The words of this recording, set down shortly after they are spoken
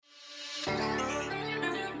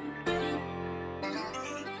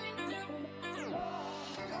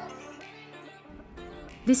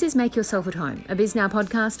This is Make Yourself at Home, a BizNow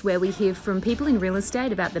podcast where we hear from people in real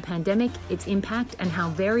estate about the pandemic, its impact, and how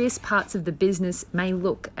various parts of the business may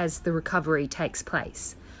look as the recovery takes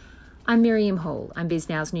place. I'm Miriam Hall, I'm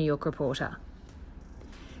BizNow's New York reporter.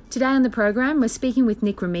 Today on the program, we're speaking with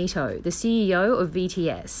Nick Romito, the CEO of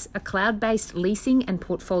VTS, a cloud-based leasing and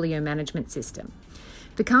portfolio management system.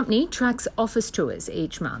 The company tracks office tours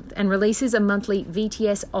each month and releases a monthly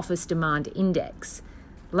VTS Office Demand Index.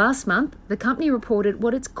 Last month, the company reported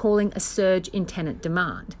what it's calling a surge in tenant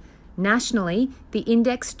demand. Nationally, the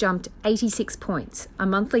index jumped 86 points, a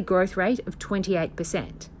monthly growth rate of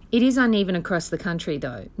 28%. It is uneven across the country,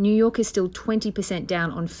 though. New York is still 20% down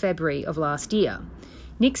on February of last year.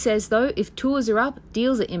 Nick says, though, if tours are up,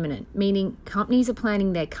 deals are imminent, meaning companies are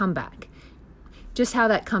planning their comeback. Just how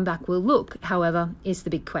that comeback will look, however, is the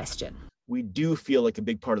big question. We do feel like a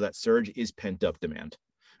big part of that surge is pent-up demand,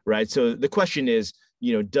 right? So the question is,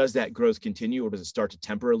 does that growth continue or does it start to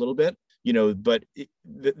temper a little bit? But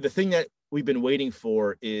the thing that we've been waiting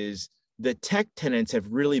for is the tech tenants have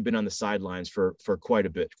really been on the sidelines for quite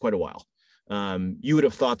a while. You would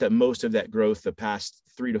have thought that most of that growth the past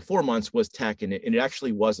 3 to 4 months was tech, and it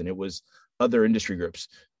actually wasn't. It was other industry groups.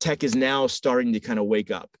 Tech is now starting to kind of wake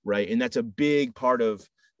up, right? And that's a big part of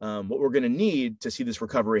what we're going to need to see this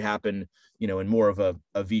recovery happen, in more of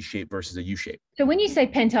a V shape versus a U shape. So when you say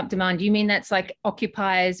pent up demand, do you mean that's like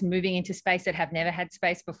occupiers moving into space that have never had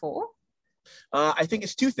space before? I think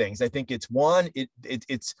it's two things. I think it's one,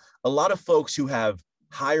 it's a lot of folks who have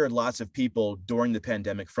hired lots of people during the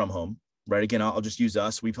pandemic from home. Right. Again, I'll just use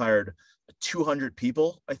us. We've hired 200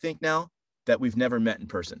 people, I think now, that we've never met in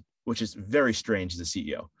person, which is very strange as a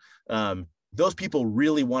CEO. Those people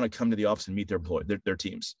really want to come to the office and meet their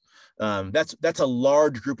teams. That's a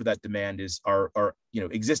large group of that demand is our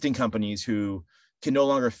existing companies who can no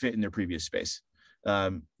longer fit in their previous space.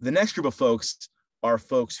 The next group of folks are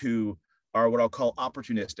folks who are what I'll call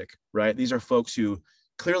opportunistic, right? These are folks who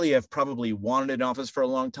clearly have probably wanted an office for a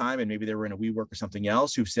long time, and maybe they were in a WeWork or something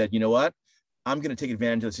else, who've said, you know what, I'm going to take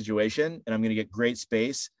advantage of the situation and I'm going to get great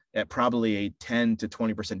space at probably a 10 to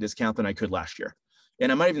 20% discount than I could last year.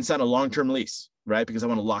 And I might even sign a long-term lease, right? Because I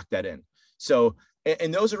want to lock that in. So,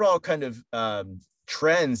 and those are all kind of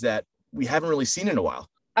trends that we haven't really seen in a while.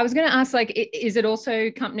 I was going to ask, is it also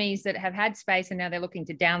companies that have had space and now they're looking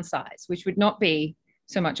to downsize, which would not be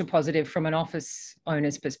so much a positive from an office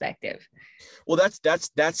owner's perspective? Well, that's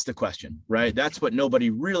the question, right? That's what nobody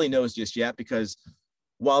really knows just yet, because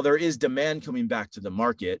while there is demand coming back to the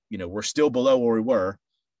market, we're still below where we were,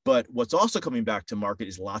 but what's also coming back to market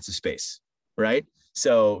is lots of space, right?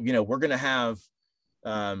 So, we're going to have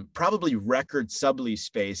probably record sublease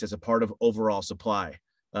space as a part of overall supply,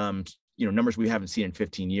 numbers we haven't seen in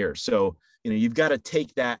 15 years. So, you've got to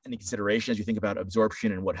take that into consideration as you think about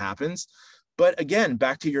absorption and what happens. But again,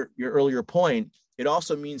 back to your earlier point, it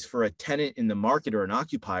also means for a tenant in the market or an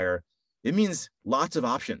occupier, it means lots of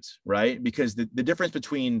options, right? Because the difference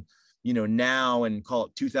between, now and call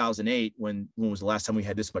it 2008, when was the last time we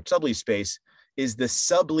had this much sublease space, is the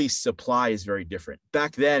sublease supply is very different.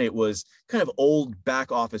 Back then, it was kind of old back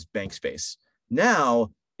office bank space. Now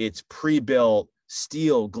it's pre-built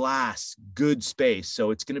steel, glass, good space. So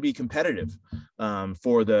it's going to be competitive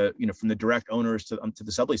for the, from the direct owners to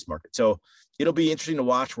the sublease market. So it'll be interesting to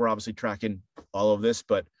watch. We're obviously tracking all of this,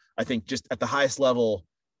 but I think just at the highest level,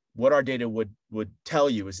 what our data would tell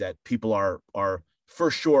you is that people are for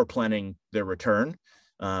sure planning their return.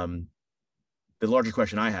 The larger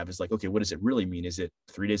question I have is okay, what does it really mean? Is it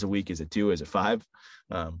 3 days a week? Is it 2? Is it 5?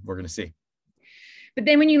 We're going to see. But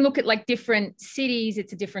then when you look at different cities,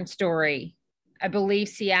 it's a different story. I believe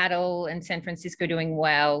Seattle and San Francisco doing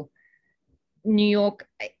well. New York,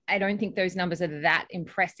 I don't think those numbers are that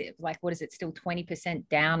impressive. What is it, still 20%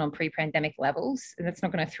 down on pre-pandemic levels? That's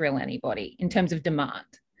not going to thrill anybody in terms of demand.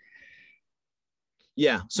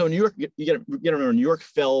 Yeah. So New York, you got to remember, New York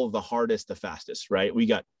fell the hardest, the fastest, right? We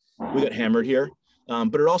got hammered here,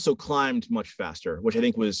 but it also climbed much faster, which I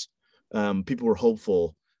think was, people were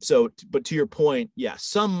hopeful. So, but to your point, yeah,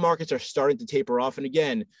 some markets are starting to taper off. And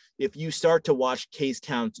again, if you start to watch case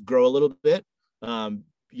counts grow a little bit,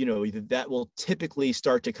 that will typically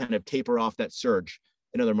start to kind of taper off that surge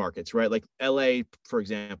in other markets, right? Like LA, for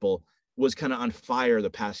example, was kind of on fire the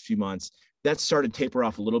past few months. That started to taper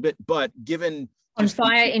off a little bit, but given on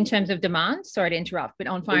fire in terms of demand, sorry to interrupt, but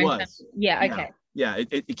on fire. Okay. Yeah,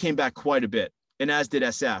 it came back quite a bit, and as did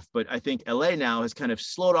SF. But I think LA now has kind of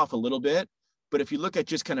slowed off a little bit. But if you look at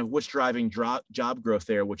just kind of what's driving job growth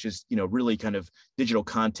there, which is, really kind of digital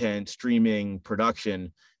content, streaming,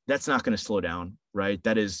 production, that's not going to slow down, right?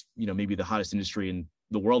 That is, maybe the hottest industry in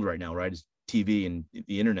the world right now, right? Is TV and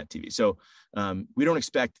the internet TV. So we don't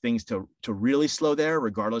expect things to really slow there,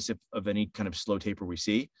 regardless of any kind of slow taper we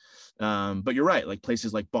see. But you're right, like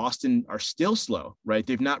places like Boston are still slow, right?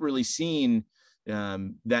 They've not really seen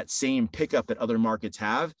that same pickup that other markets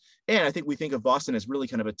have. And I think we think of Boston as really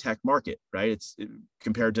kind of a tech market, right? It's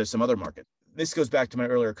compared to some other market. This goes back to my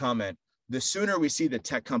earlier comment. The sooner we see the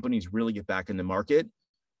tech companies really get back in the market,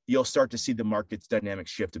 you'll start to see the market's dynamics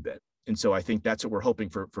shift a bit. And so I think that's what we're hoping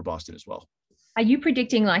for Boston as well. Are you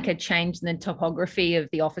predicting like a change in the topography of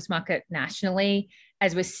the office market nationally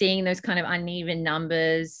as we're seeing those kind of uneven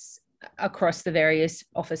numbers across the various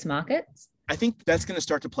office markets? I think that's going to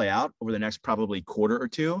start to play out over the next probably quarter or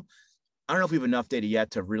two. I don't know if we have enough data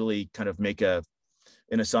yet to really kind of make an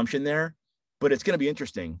assumption there, but it's going to be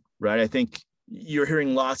interesting, right? I think you're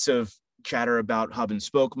hearing lots of chatter about hub and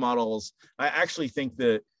spoke models. I actually think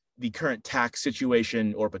the current tax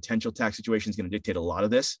situation or potential tax situation is going to dictate a lot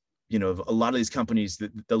of this. You know, a lot of these companies,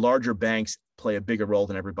 the larger banks play a bigger role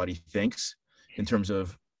than everybody thinks in terms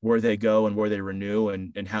of where they go and where they renew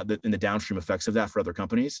and how and the downstream effects of that for other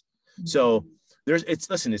companies. So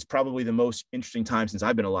it's probably the most interesting time since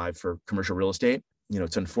I've been alive for commercial real estate. You know,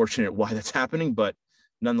 it's unfortunate why that's happening, but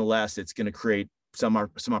nonetheless, it's going to create some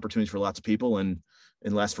opportunities for lots of people and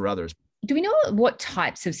less for others. Do we know what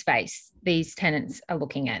types of space these tenants are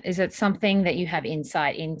looking at? Is it something that you have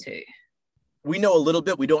insight into? We know a little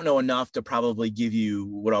bit. We don't know enough to probably give you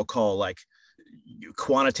what I'll call like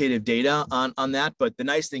quantitative data on that. But the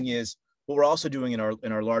nice thing is what we're also doing in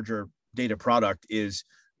our larger data product is,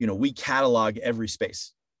 you know, we catalog every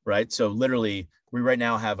space, right? So literally we right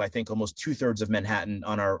now have, I think, almost 2/3 of Manhattan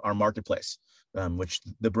on our marketplace, which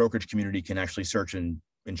the brokerage community can actually search and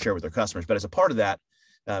share with their customers. But as a part of that,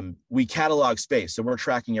 we catalog space. So we're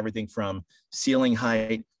tracking everything from ceiling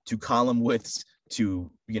height to column widths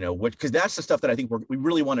to, you know, because that's the stuff that I think we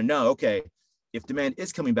really want to know. Okay, if demand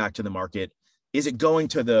is coming back to the market, is it going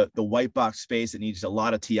to the white box space that needs a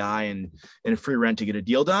lot of TI and a free rent to get a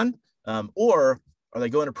deal done? Or are they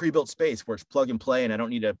going to pre-built space where it's plug and play and I don't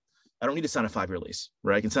need to sign a 5-year lease,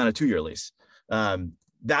 right? I can sign a 2-year lease.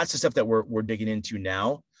 That's the stuff that we're digging into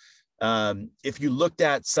now. If you looked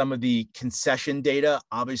at some of the concession data,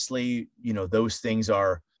 obviously, you know, those things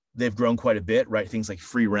they've grown quite a bit, right? Things like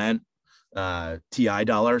free rent, TI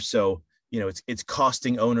dollars. So, you know, it's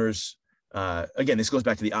costing owners, again, this goes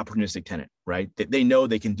back to the opportunistic tenant, right? They know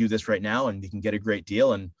they can do this right now and they can get a great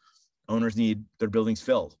deal and owners need their buildings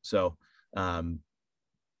filled. So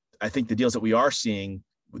I think the deals that we are seeing,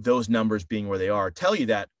 those numbers being where they are, tell you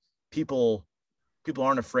that people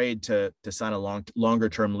aren't afraid to sign a longer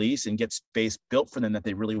term lease and get space built for them that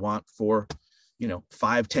they really want for, you know,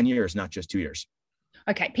 5-10 years, not just 2 years.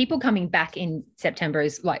 Okay. People coming back in September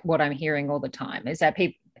is like what I'm hearing all the time. Is that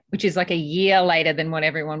people, which is like a year later than what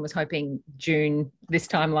everyone was hoping June this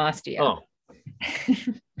time last year. Oh,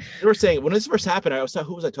 they were saying when this first happened,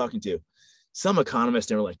 who was I talking to? Some economist,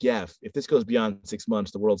 they were like, yeah, if this goes beyond 6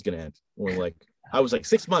 months, the world's going to end. I was like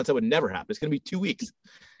 6 months, that would never happen. It's going to be 2 weeks.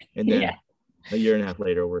 And then a year and a half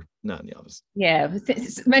later, we're not in the office. Yeah.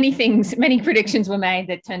 Many predictions were made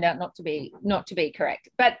that turned out not to be correct.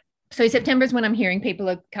 But so September is when I'm hearing people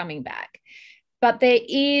are coming back. But there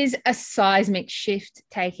is a seismic shift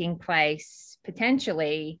taking place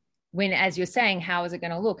potentially when, as you're saying, how is it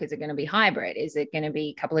going to look? Is it going to be hybrid? Is it going to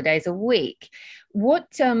be a couple of days a week?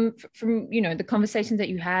 What, from, you know, the conversations that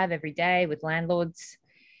you have every day with landlords,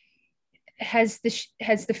 has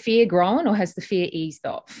the fear grown or has the fear eased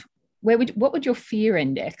off? What would your fear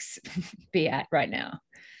index be at right now?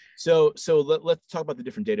 So let's talk about the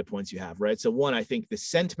different data points you have, right? So one, I think the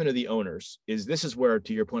sentiment of the owners this is where,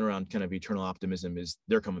 to your point around kind of eternal optimism, is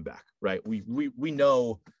they're coming back, right? We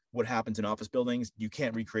know what happens in office buildings. You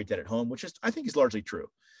can't recreate that at home, which I think is largely true.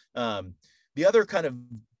 The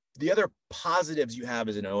other positives you have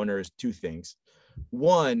as an owner is two things.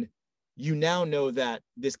 One, you now know that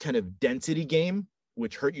this kind of density game,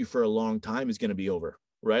 which hurt you for a long time, is going to be over,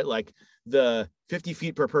 right? Like the 50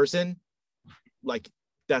 feet per person, like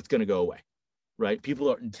that's going to go away, right?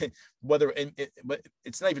 People are, but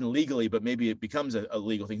it's not even legally, but maybe it becomes a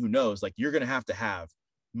legal thing. Who knows? Like you're going to have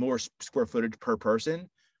more square footage per person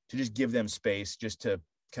to just give them space, just to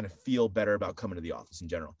kind of feel better about coming to the office in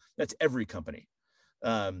general. That's every company.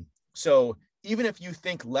 So even if you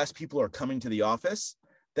think less people are coming to the office,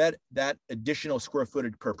 that additional square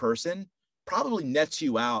footage per person probably nets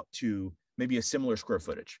you out to maybe a similar square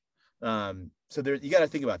footage. So there, you got to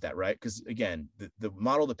think about that, right? Because again, the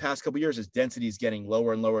model the past couple of years is density is getting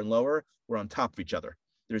lower and lower and lower. We're on top of each other.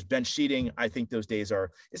 There's bench seating. I think those days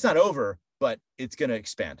it's not over, but it's going to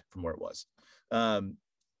expand from where it was.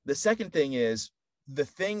 The second thing is the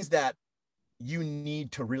things that you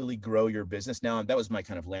need to really grow your business. Now, that was my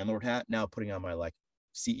kind of landlord hat. Now putting on my like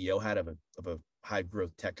CEO hat of a high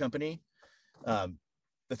growth tech company.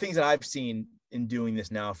 The things that I've seen in doing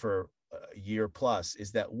this now for a year plus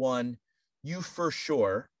is that, one, you for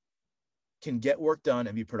sure can get work done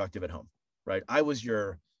and be productive at home, right? I was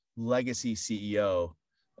your legacy CEO.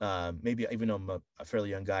 Maybe even though I'm a fairly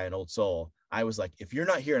young guy, an old soul, I was like, if you're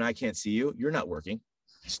not here and I can't see you, you're not working.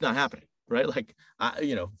 It's not happening, right? Like,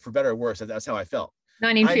 for better or worse, that's how I felt.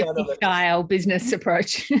 1950 style business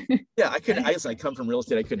approach. Yeah, I come from real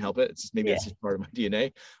estate. I couldn't help it. It's just part of my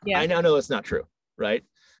DNA. Yeah. I now know it's not true, right?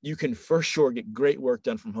 You can for sure get great work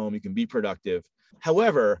done from home. You can be productive.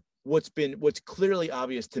 However, what's clearly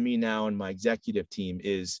obvious to me now and my executive team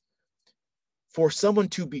is, for someone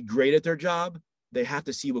to be great at their job, they have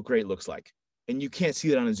to see what great looks like. And you can't see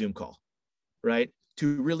that on a Zoom call, right?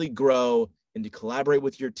 To really grow and to collaborate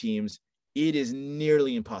with your teams, it is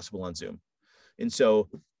nearly impossible on Zoom. And so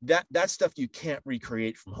that stuff you can't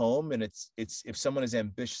recreate from home. And it's if someone is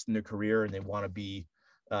ambitious in their career and they want to be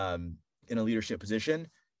in a leadership position,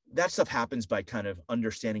 that stuff happens by kind of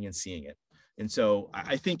understanding and seeing it. And so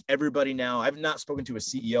I think everybody now, I've not spoken to a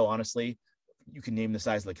CEO, honestly, you can name the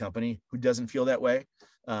size of the company, who doesn't feel that way.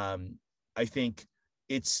 I think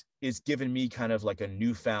it's given me kind of like a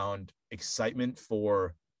newfound excitement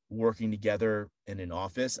for working together in an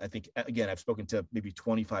office. I think, again, I've spoken to maybe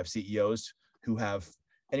 25 CEOs who have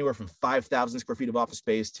anywhere from 5,000 square feet of office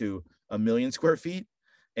space to 1 million square feet.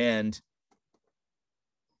 And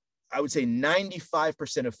I would say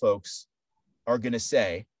 95% of folks are going to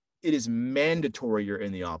say it is mandatory you're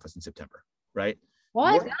in the office in September, right?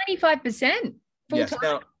 What? 95%? Yes.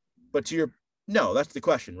 Now, but no, that's the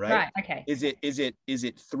question, right? Right. Okay. Is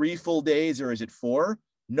it 3 full days or is it 4?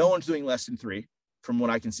 No one's doing less than 3 from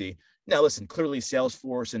what I can see. Now, listen, clearly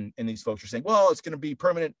Salesforce and these folks are saying, well, it's going to be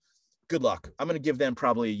permanent. Good luck. I'm going to give them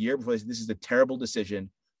probably a year before this is a terrible decision.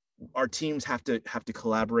 Our teams have to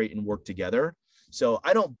collaborate and work together. So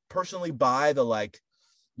I don't personally buy the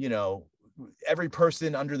every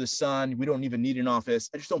person under the sun, we don't even need an office.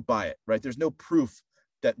 I just don't buy it, right? There's no proof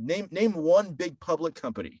that name one big public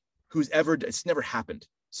company it's never happened.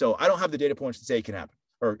 So I don't have the data points to say it can happen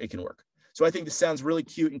or it can work. So I think this sounds really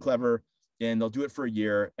cute and clever, and they'll do it for a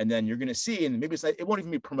year. And then you're going to see, and maybe it won't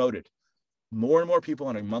even be promoted. More and more people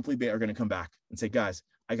on a monthly basis are going to come back and say, guys,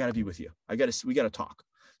 I got to be with you. We got to talk.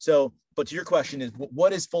 So, but to your question is,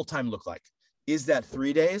 what does full-time look like? Is that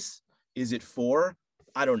 3 days? Is it 4?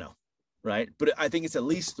 I don't know. Right. But I think it's at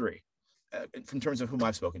least 3 in terms of whom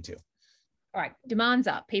I've spoken to. All right. Demand's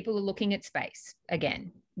up. People are looking at space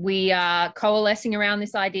again. We are coalescing around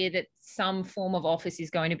this idea that some form of office is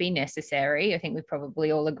going to be necessary. I think we've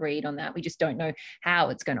probably all agreed on that. We just don't know how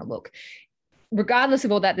it's going to look. Regardless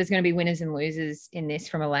of all that, there's going to be winners and losers in this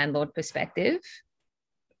from a landlord perspective.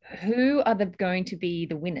 Who are going to be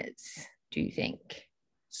the winners, do you think?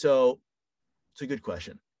 So it's a good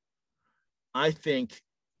question. I think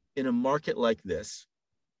in a market like this,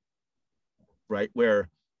 right, where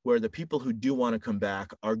the people who do want to come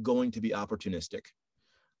back are going to be opportunistic,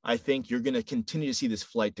 I think you're going to continue to see this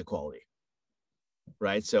flight to quality,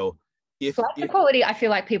 right? So flight to quality, I feel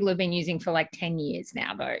like people have been using for like 10 years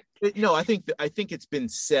now, though. I think it's been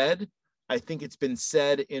said. I think it's been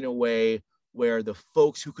said in a way where the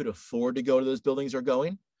folks who could afford to go to those buildings are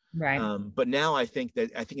going. Right. But now I think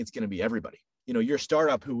it's going to be everybody. Your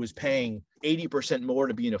startup who was paying 80% more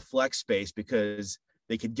to be in a flex space because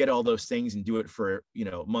they could get all those things and do it for,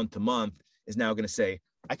 month to month, is now going to say,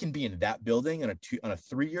 I can be in that building on a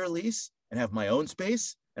 3-year lease and have my own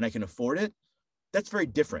space and I can afford it. That's very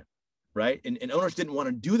different, right? And owners didn't want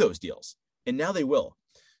to do those deals, and now they will.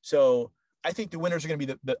 So I think the winners are going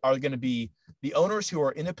to be the owners who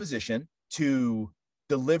are in a position to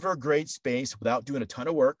deliver great space without doing a ton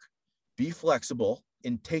of work, be flexible,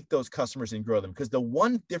 and take those customers and grow them. Because the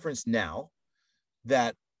one difference now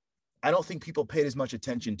that I don't think people paid as much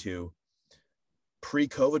attention to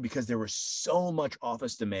pre-COVID, because there was so much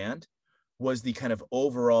office demand, was the kind of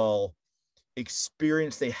overall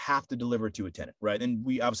experience they have to deliver to a tenant, right? And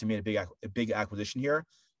we obviously made a big acquisition here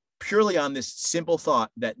purely on this simple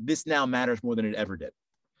thought that this now matters more than it ever did,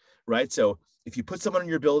 right? So if you put someone in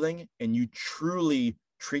your building and you truly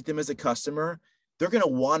treat them as a customer, they're going to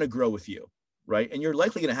want to grow with you, right? And you're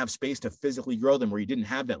likely going to have space to physically grow them where you didn't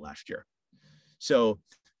have that last year. So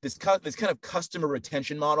this kind of customer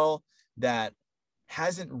retention model that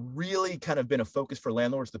hasn't really kind of been a focus for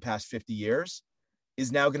landlords the past 50 years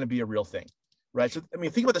is now going to be a real thing, right? So, I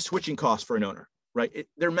mean, think about the switching costs for an owner, right?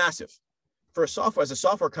 They're massive. As a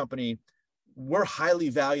software company, we're highly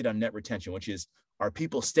valued on net retention, which is, are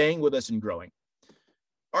people staying with us and growing?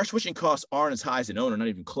 our switching costs aren't as high as an owner, not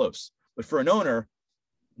even close. But for an owner,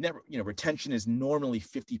 never, retention is normally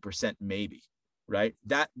 50% maybe, right?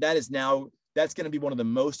 That's going to be one of the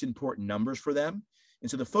most important numbers for them. And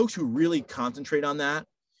so the folks who really concentrate on that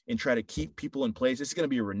and try to keep people in place, this is going to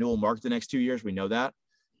be a renewal market the next 2 years. We know that.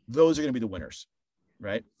 Those are going to be the winners,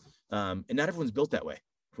 right? And not everyone's built that way,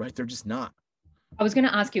 right? They're just not. I was going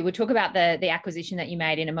to ask you, we'll talk about the acquisition that you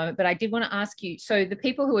made in a moment, but I did want to ask you, so the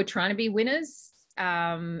people who are trying to be winners,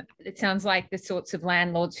 it sounds like the sorts of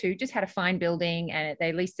landlords who just had a fine building and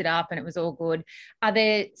they leased it up and it was all good. Are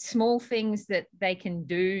there small things that they can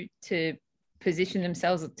do to position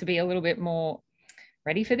themselves to be a little bit more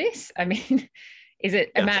ready for this? I mean, is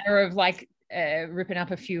it a matter of like ripping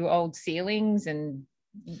up a few old ceilings and?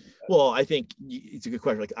 Well, I think it's a good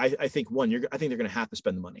question. Like, I think I think they're going to have to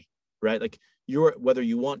spend the money, right? Like whether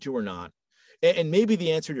you want to or not. And maybe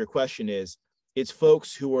the answer to your question is it's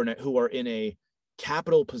folks who are in a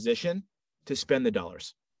capital position to spend the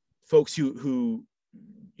dollars. Folks who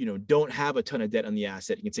don't have a ton of debt on the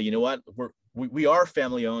asset. You can say, you know what, we are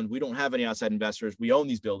family owned. We don't have any outside investors. We own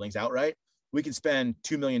these buildings outright. We can spend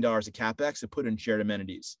 $2 million of CapEx to put in shared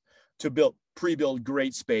amenities, to pre-build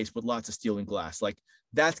great space with lots of steel and glass. Like,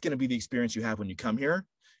 that's going to be the experience you have when you come here.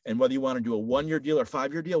 And whether you want to do a 1-year deal or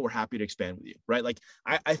 5-year deal, we're happy to expand with you, right? Like,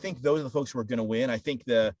 I think those are the folks who are going to win. I think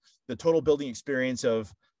the total building experience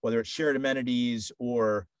of whether it's shared amenities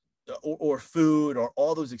or food or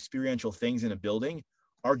all those experiential things in a building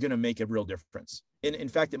are going to make a real difference. In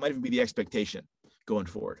fact, it might even be the expectation going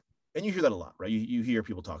forward. And you hear that a lot, right? You hear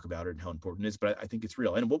people talk about it and how important it is, but I think it's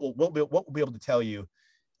real. And what we'll be able to tell you,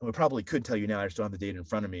 and we probably could tell you now, I just don't have the data in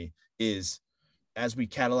front of me, is as we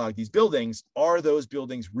catalog these buildings, are those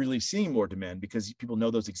buildings really seeing more demand because people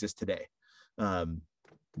know those exist today? I'm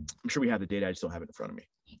sure we have the data, I just don't have it in front of me.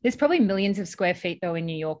 There's probably millions of square feet though in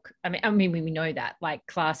New York. I mean, we know that, like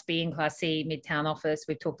Class B and Class C, Midtown office.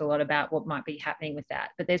 We've talked a lot about what might be happening with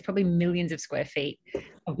that, but there's probably millions of square feet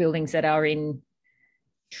of buildings that are in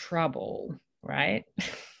trouble, right?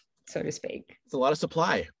 So to speak. It's a lot of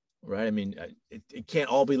supply, right? I mean, it can't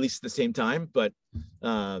all be leased at the same time, but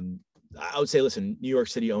I would say, listen, New York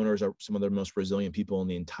City owners are some of the most resilient people on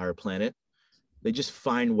the entire planet. They just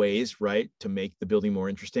find ways, right, to make the building more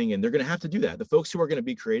interesting. And they're going to have to do that. The folks who are going to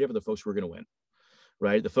be creative are the folks who are going to win,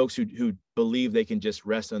 right? The folks who believe they can just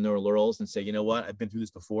rest on their laurels and say, you know what, I've been through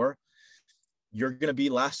this before. You're going to be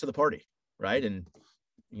last to the party, right? And,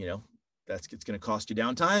 it's going to cost you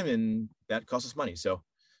downtime, and that costs us money. So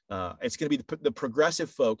it's going to be the progressive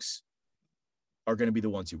folks are going to be the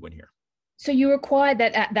ones who win here. So you acquired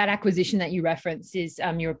that acquisition that you referenced is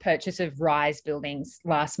your purchase of Rise Buildings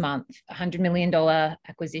last month, $100 million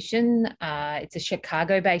acquisition. It's a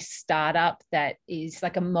Chicago-based startup that is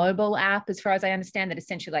like a mobile app, as far as I understand, that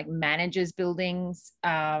essentially like manages buildings.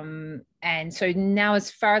 And so now,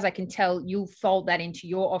 as far as I can tell, you'll fold that into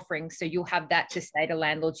your offering. So you'll have that to say to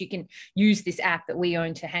landlords, you can use this app that we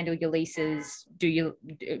own to handle your leases,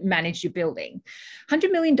 manage your building.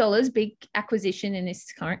 $100 million, big acquisition in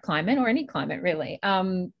this current climate, or any climate really.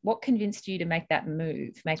 What convinced you to make that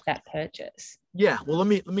move, make that purchase? Yeah, well,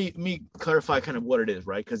 let me clarify kind of what it is,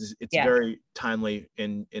 right? Because it's very timely,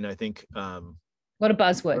 and I think a lot of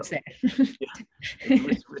buzzwords there.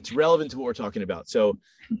 it's relevant to what we're talking about. So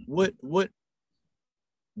what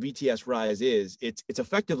VTS Rise is, it's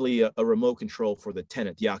effectively a remote control for the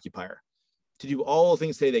tenant, the occupier, to do all the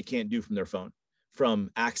things they can't do from their phone,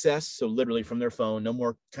 from access. So literally from their phone, no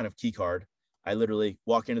more kind of key card. I literally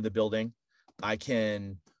walk into the building. I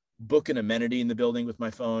can book an amenity in the building with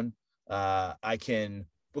my phone. I can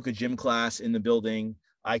book a gym class in the building.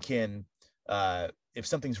 I can, if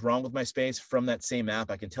something's wrong with my space, from that same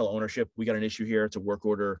app, I can tell ownership, we got an issue here. It's a work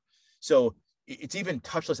order. So it's even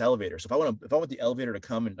touchless elevators. So if I want the elevator to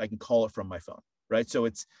come, and I can call it from my phone, right? So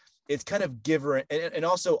it's kind of giver, and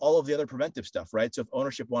also all of the other preventive stuff, right? So if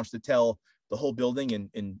ownership wants to tell the whole building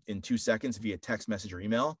in 2 seconds via text message or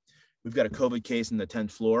email, we've got a COVID case in the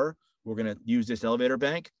 10th floor, we're going to use this elevator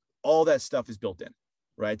bank. All that stuff is built in,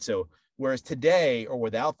 right? So whereas today, or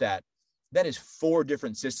without that is 4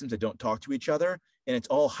 different systems that don't talk to each other, and it's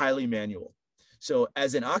all highly manual. So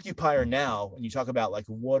as an occupier now, when you talk about like,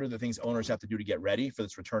 what are the things owners have to do to get ready for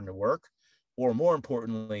this return to work, or more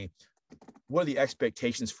importantly, what are the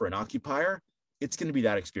expectations for an occupier? It's going to be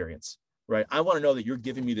that experience, right? I want to know that you're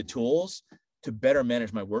giving me the tools to better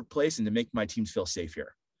manage my workplace and to make my teams feel safe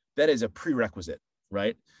here. That is a prerequisite,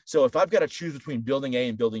 right? So if I've got to choose between building A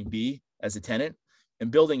and building B as a tenant,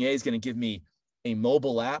 and building A is going to give me a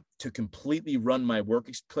mobile app to completely run my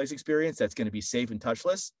workplace experience that's going to be safe and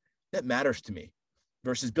touchless, that matters to me.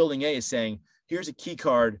 Versus building A is saying, here's a key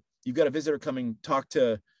card, you've got a visitor coming, talk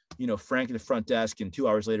to, Frank at the front desk, and 2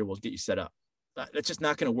 hours later, we'll get you set up. That's just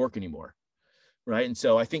not going to work anymore. Right. And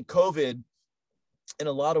so I think COVID, in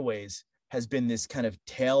a lot of ways, has been this kind of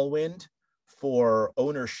tailwind for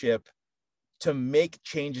ownership to make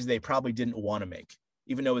changes they probably didn't want to make,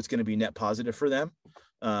 even though it's going to be net positive for them.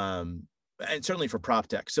 And certainly for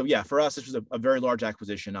PropTech. So yeah, for us, this was a very large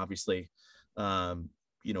acquisition, obviously.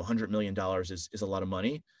 $100 million is a lot of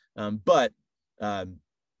money. But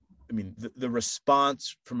the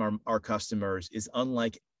response from our customers is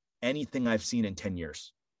unlike anything I've seen in 10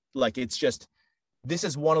 years. Like, this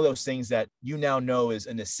is one of those things that now know is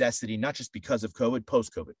a necessity, not just because of COVID,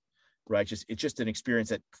 post-COVID, right? It's just an experience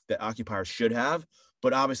that occupiers should have.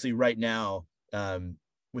 But obviously right now,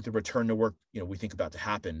 with the return to work, we think about to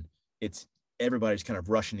happen, everybody's kind of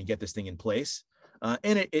rushing to get this thing in place.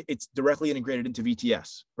 And it's directly integrated into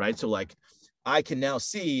VTS, right? So like, I can now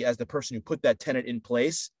see, as the person who put that tenant in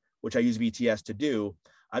place, which I use VTS to do,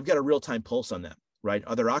 I've got a real-time pulse on them, right?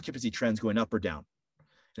 Are there occupancy trends going up or down?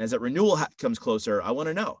 And as that renewal comes closer, I want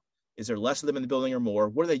to know, is there less of them in the building or more?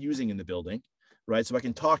 What are they using in the building, right? So I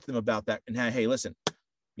can talk to them about that and, hey, listen,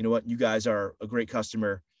 you know what? You guys are a great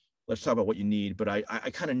customer. Let's talk about what you need. But I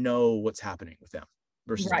kind of know what's happening with them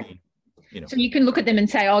versus right. being, So you can look at them and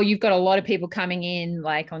say, oh, you've got a lot of people coming in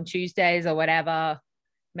like on Tuesdays or whatever.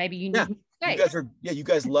 Maybe you need you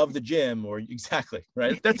guys love the gym, or exactly,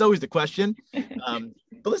 right? That's always the question.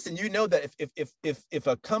 But listen, that if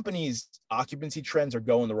a company's occupancy trends are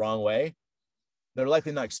going the wrong way, they're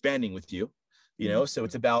likely not expanding with you, So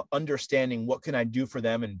it's about understanding what can I do for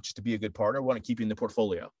them, and just to be a good partner, want to keep you in the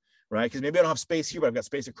portfolio, right? Because maybe I don't have space here, but I've got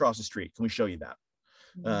space across the street. Can we show you that?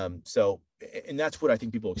 And that's what I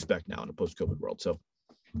think people expect now in a post-COVID world. So,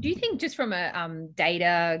 do you think, just from a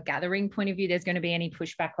data gathering point of view, there's going to be any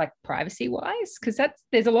pushback, like privacy wise? Because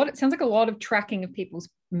it sounds like a lot of tracking of people's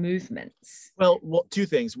movements. Well, two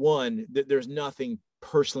things. One, there's nothing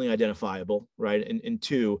personally identifiable, right? And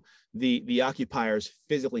two, the occupiers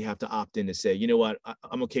physically have to opt in to say, you know what,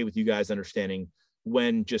 I'm okay with you guys understanding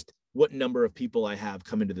just what number of people I have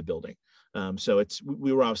come into the building. So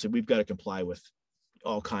we've got to comply with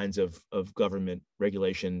all kinds of government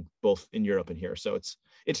regulation, both in Europe and here. So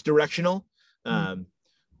it's directional,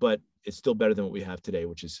 but it's still better than what we have today,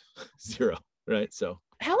 which is zero, right? So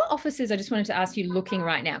how are offices, I just wanted to ask you, looking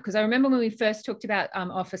right now? Because I remember when we first talked about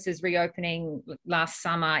offices reopening last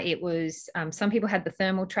summer, it was some people had the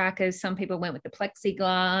thermal trackers, some people went with the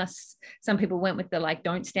plexiglass, some people went with the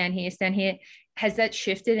don't stand here, stand here. Has that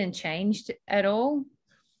shifted and changed at all?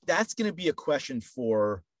 That's going to be a question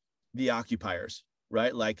for the occupiers,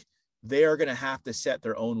 right? Like, they are going to have to set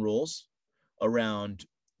their own rules around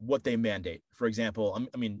what they mandate. For example,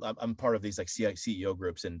 I'm part of these CEO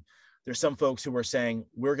groups, and there's some folks who are saying,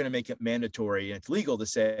 we're going to make it mandatory and it's legal to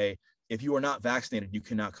say, if you are not vaccinated, you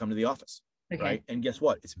cannot come to the office, right? And guess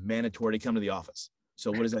what? It's mandatory to come to the office. So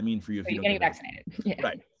what does that mean for you if you don't get vaccinated? Yeah.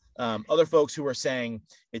 Right. Other folks who are saying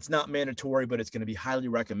it's not mandatory, but it's going to be highly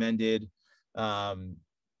recommended.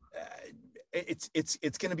 It's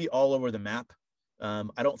going to be all over the map.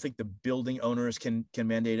 I don't think the building owners can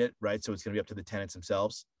mandate it, right? So it's going to be up to the tenants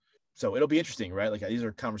themselves. So it'll be interesting, right? Like, these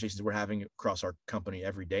are conversations we're having across our company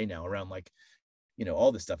every day now around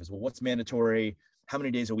all this stuff is, well, what's mandatory? How many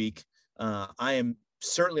days a week? I am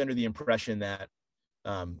certainly under the impression that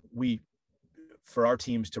for our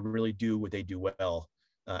teams to really do what they do well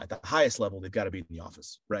at the highest level, they've got to be in the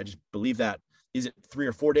office, right? I just believe that. Is it 3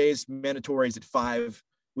 or 4 days mandatory? Is it 5?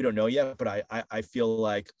 We don't know yet, but I feel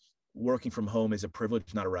like working from home is a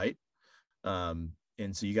privilege, not a right. And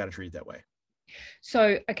so you got to treat it that way.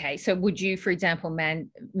 So, okay. So would you, for example,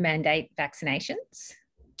 mandate vaccinations?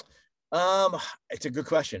 It's a good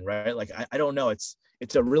question, right? Like, I don't know. It's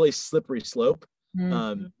a really slippery slope.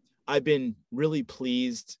 Mm-hmm. I've been really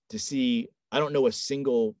pleased to see, I don't know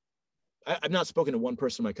I've not spoken to one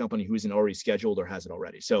person in my company who isn't already scheduled or has it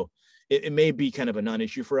already. So it may be kind of a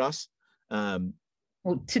non-issue for us.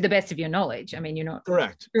 Well, to the best of your knowledge, you're not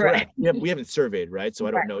correct. We haven't surveyed, right? So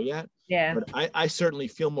I don't know yet. Yeah. But I certainly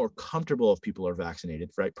feel more comfortable if people are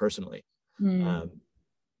vaccinated, right? Personally.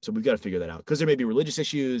 So we've got to figure that out, because there may be religious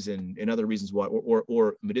issues and other reasons why,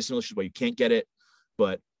 or medicinal issues why you can't get it.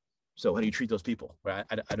 But so how do you treat those people? Right?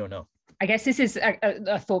 I don't know. I guess this is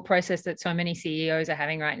a thought process that so many CEOs are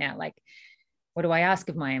having right now. Like, what do I ask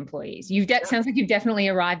of my employees? Sounds like you've definitely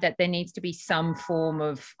arrived that there needs to be some form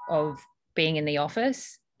of being in the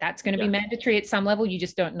office. That's going to be mandatory at some level. You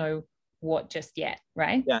just don't know what just yet,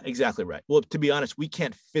 right? Yeah, exactly right. Well, to be honest, we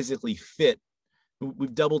can't physically fit.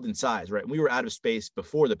 We've doubled in size, right? We were out of space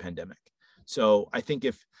before the pandemic. So I think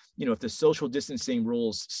if the social distancing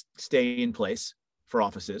rules stay in place for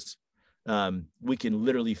offices. We can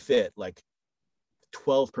literally fit like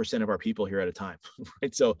 12% of our people here at a time,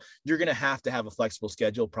 right? So you're going to have a flexible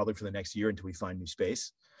schedule probably for the next year until we find new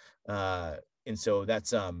space. And so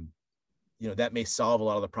that's, that may solve a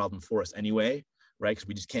lot of the problem for us anyway, right? Because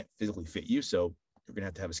we just can't physically fit you. So you're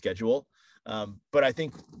going to have a schedule. But I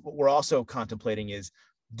think what we're also contemplating is,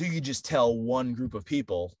 do you just tell one group of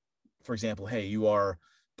people, for example, hey, you are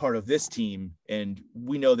part of this team and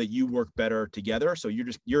we know that you work better together. So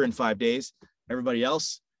you're in 5 days, everybody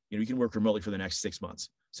else, you can work remotely for the next 6 months.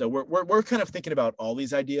 So we're kind of thinking about all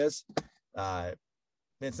these ideas. And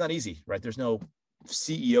it's not easy, right? There's no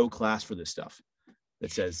CEO class for this stuff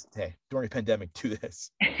that says, hey, during a pandemic, do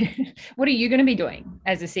this. What are you going to be doing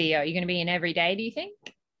as a CEO? Are you going to be in every day, do you think?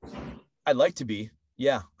 I'd like to be.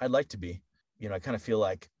 Yeah, I'd like to be. I kind of feel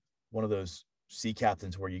like one of those sea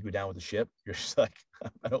captains where you go down with the ship. You're just like,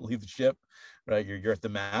 I don't leave the ship, right? You're at the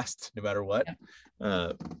mast no matter what.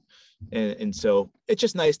 Yeah. And so it's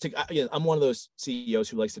just nice to, I'm one of those CEOs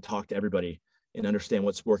who likes to talk to everybody and understand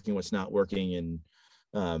what's working, what's not working.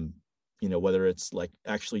 And, whether it's like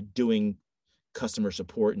actually doing customer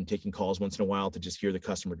support and taking calls once in a while to just hear the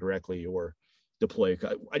customer directly or deploy.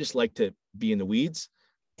 I just like to be in the weeds.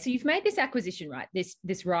 So you've made this acquisition, right?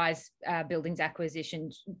 This Rise Buildings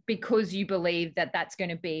acquisition, because you believe that that's going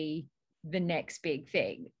to be the next big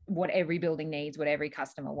thing, what every building needs, what every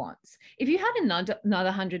customer wants. If you had another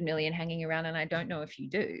 100 million hanging around, and I don't know if you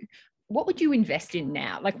do, what would you invest in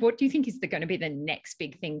now? Like, what do you think is going to be the next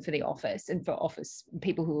big thing for the office and for office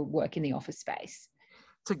people who work in the office space?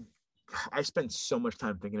 I spent so much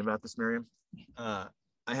time thinking about this, Miriam. I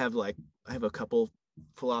have a couple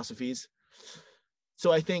philosophies.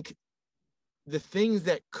 So I think the things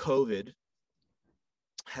that COVID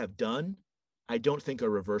have done, I don't think are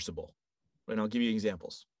reversible. And I'll give you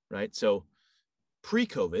examples, right? So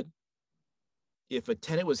pre-COVID, if a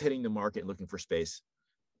tenant was hitting the market looking for space,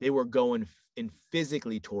 they were going and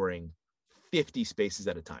physically touring 50 spaces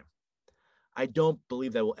at a time. I don't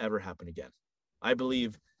believe that will ever happen again. I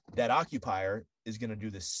believe that occupier is going to do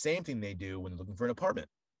the same thing they do when they're looking for an apartment,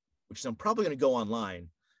 which is I'm probably going to go online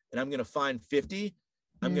and I'm going to find 50.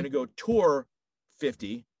 I'm going to go tour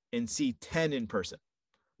 50 and see 10 in person.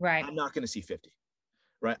 Right. I'm not going to see 50.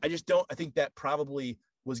 Right. I think that probably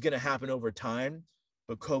was going to happen over time,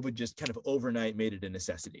 but COVID just kind of overnight made it a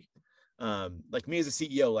necessity. Like me as a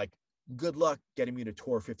CEO, like good luck getting me to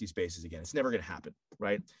tour 50 spaces again. It's never going to happen.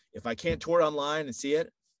 Right. If I can't tour online and see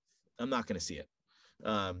it, I'm not going to see it.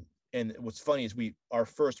 And what's funny is our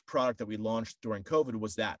first product that we launched during COVID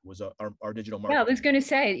was our digital marketing. Yeah, I was going to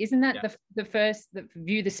say, isn't that the first,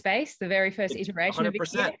 View the Space, the very first iteration 100%,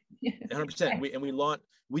 of it? 100%.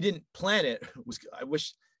 We didn't plan it. I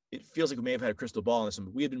wish it feels like we may have had a crystal ball on this,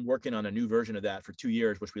 but we had been working on a new version of that for 2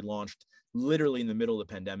 years, which we launched literally in the middle of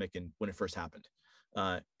the pandemic and when it first happened.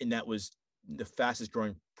 And that was the fastest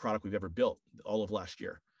growing product we've ever built all of last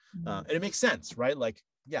year. And it makes sense, right? Like,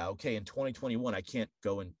 yeah, okay, in 2021, I can't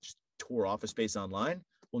go and just tour office space online.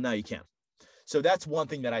 Well, now you can. So that's one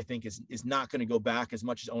thing that I think is not going to go back as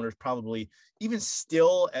much as owners probably, even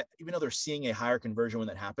though they're seeing a higher conversion when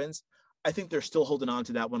that happens, I think they're still holding on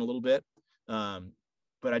to that one a little bit.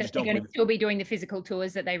 But I just don't. They're going to still be doing the physical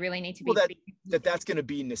tours that they really need to be. Well, that's going to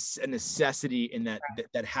be a necessity, in that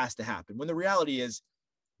has to happen. When the reality is,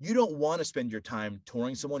 you don't want to spend your time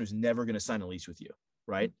touring someone who's never going to sign a lease with you,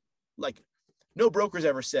 right? Like, no broker's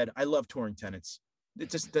ever said, I love touring tenants.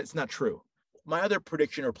 That's not true. My other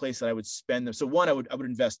prediction or place that I would spend them. So one, I would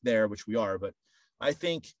invest there, which we are, but I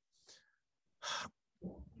think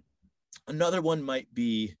another one might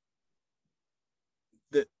be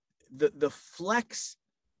the flex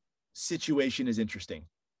situation is interesting,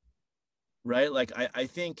 right? Like I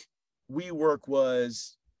think WeWork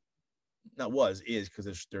is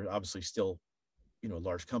because they're obviously still, a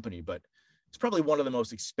large company, but it's probably one of the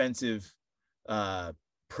most expensive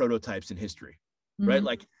prototypes in history, right?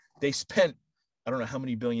 Like they spent, I don't know how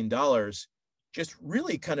many $1 billion just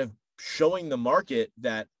really kind of showing the market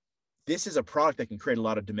that this is a product that can create a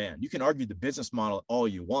lot of demand. You can argue the business model all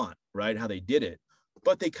you want, right? How they did it,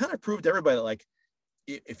 but they kind of proved to everybody that, like,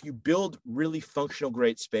 if you build really functional,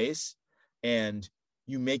 great space and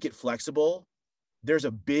you make it flexible, there's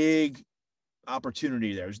a big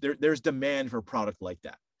opportunity there. There's demand for a product like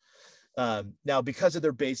that. Now, because of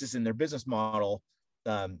their basis and their business model,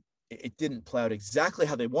 it didn't play out exactly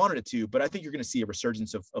how they wanted it to, but I think you're going to see a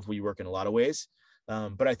resurgence of WeWork in a lot of ways.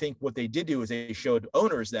 But I think what they did do is they showed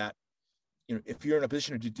owners that, if you're in a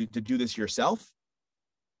position to do this yourself,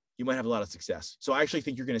 you might have a lot of success. So I actually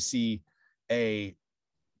think you're going to see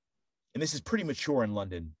and this is pretty mature in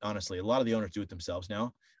London, honestly. A lot of the owners do it themselves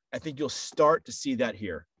now. I think you'll start to see that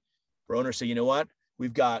here, where owners say, you know what,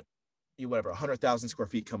 we've got 100,000 square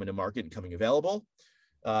feet coming to market and coming available.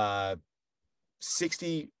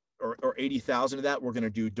 60 or 80,000 of that, we're going to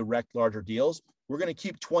do direct larger deals. We're going to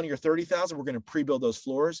keep 20 or 30,000. We're going to pre-build those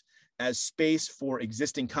floors as space for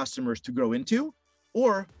existing customers to grow into,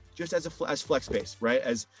 or just as flex space, right?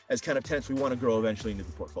 As kind of tenants we want to grow eventually into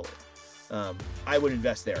the portfolio. I would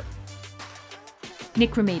invest there.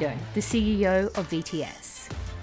 Nick Romito, the CEO of VTS.